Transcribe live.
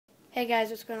Hey guys,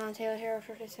 what's going on? Taylor here,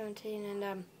 17,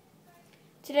 and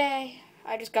today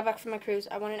I just got back from my cruise.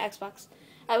 I won an Xbox.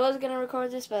 I was gonna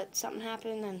record this, but something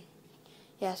happened, and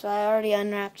yeah, so I already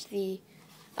unwrapped the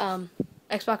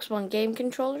Xbox One game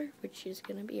controller, which is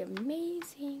gonna be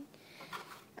amazing.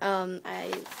 I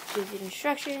did the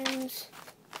instructions.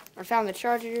 I found the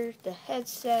charger, the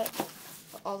headset,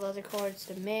 all the other cords,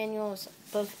 the manuals,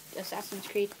 both Assassin's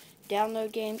Creed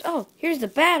download games. Oh, here's the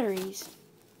batteries.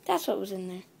 That's what was in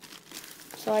there.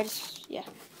 So yeah.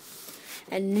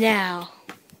 And now,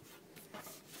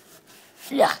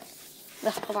 hold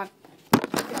on.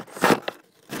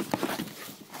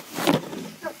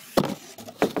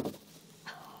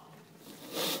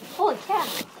 Holy cow.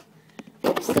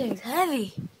 This thing's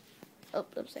heavy. Oh,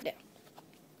 upside down.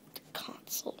 The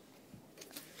console.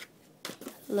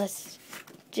 Let's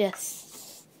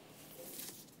just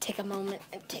take a moment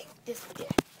and take this again.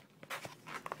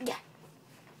 Yeah.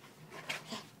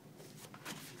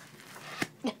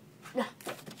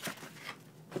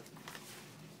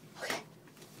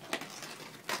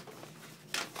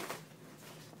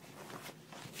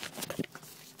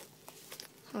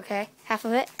 Okay, half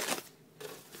of it.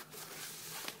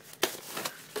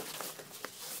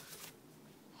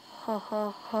 Ho ho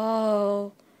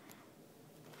ho.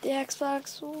 The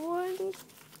Xbox One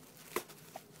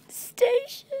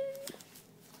station.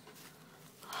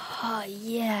 Oh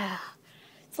yeah.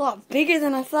 It's a lot bigger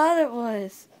than I thought it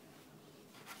was.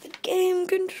 The game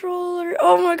controller.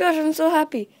 Oh my gosh, I'm so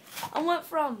happy. I went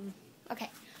from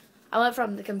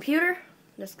the computer,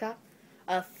 desktop,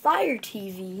 a Fire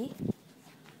TV,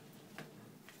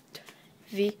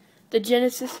 the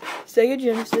Genesis, Sega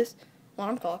Genesis,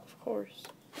 alarm clock, of course,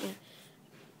 yeah,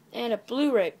 and a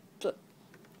Blu-ray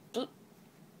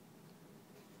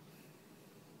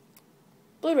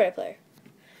player.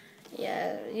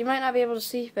 Yeah, you might not be able to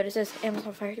see, but it says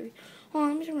Amazon Fire TV. Hold on,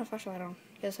 let me turn my flashlight on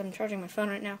because I'm charging my phone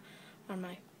right now on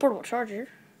my portable charger.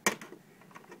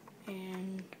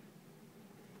 And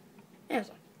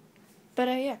Amazon. But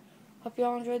yeah, hope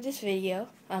y'all enjoyed this video.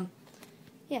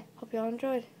 Yeah, hope y'all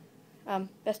enjoyed.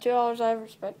 Best $2 I ever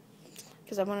spent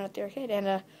because I won it at the arcade.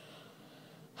 And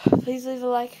please leave a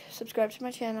like, subscribe to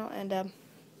my channel, and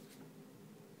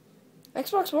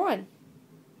Xbox One.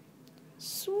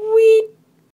 Sweet.